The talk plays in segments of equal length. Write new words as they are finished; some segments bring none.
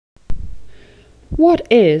What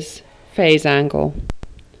is phase angle?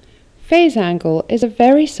 Phase angle is a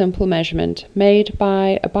very simple measurement made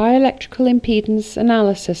by a bioelectrical impedance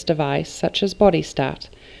analysis device such as Bodystat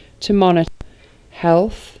to monitor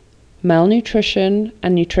health, malnutrition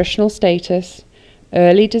and nutritional status,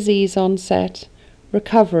 early disease onset,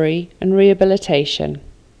 recovery and rehabilitation.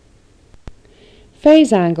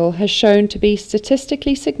 Phase angle has shown to be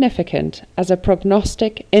statistically significant as a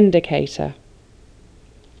prognostic indicator,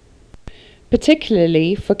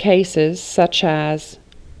 particularly for cases such as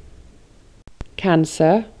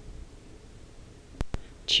cancer,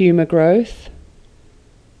 tumour growth,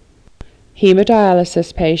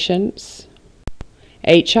 haemodialysis patients,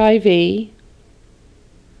 HIV,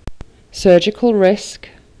 surgical risk,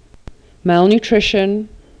 malnutrition,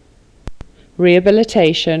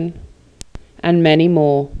 rehabilitation, and many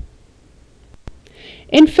more.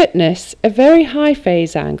 In fitness, a very high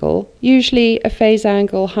phase angle, usually a phase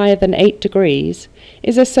angle higher than 8 degrees,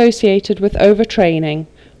 is associated with overtraining,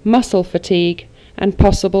 muscle fatigue, and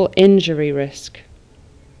possible injury risk.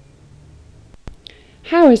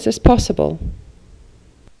 How is this possible?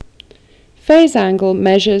 Phase angle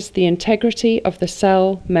measures the integrity of the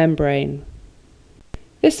cell membrane.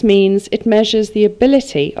 This means it measures the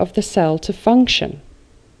ability of the cell to function.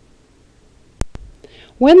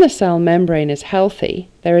 When the cell membrane is healthy,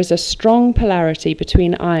 there is a strong polarity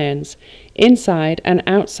between ions inside and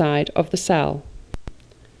outside of the cell.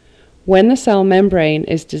 When the cell membrane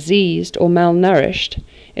is diseased or malnourished,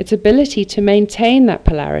 its ability to maintain that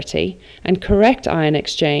polarity and correct ion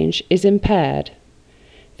exchange is impaired.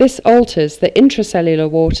 This alters the intracellular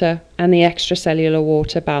water and the extracellular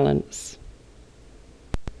water balance.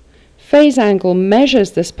 Phase angle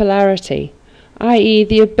measures this polarity, i.e.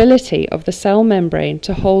 the ability of the cell membrane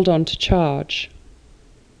to hold on to charge.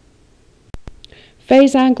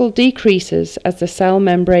 Phase angle decreases as the cell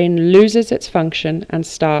membrane loses its function and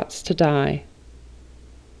starts to die.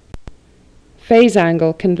 Phase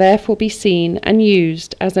angle can therefore be seen and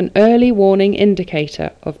used as an early warning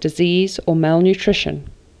indicator of disease or malnutrition.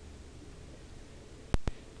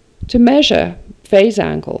 To measure phase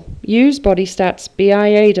angle, use Bodystat's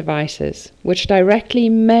BIA devices, which directly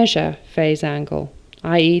measure phase angle,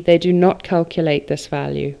 i.e. they do not calculate this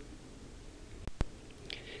value.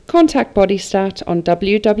 Contact Bodystat on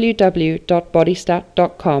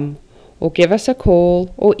www.bodystat.com or give us a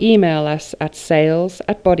call or email us at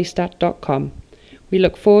sales@bodystat.com. We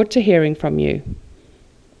look forward to hearing from you.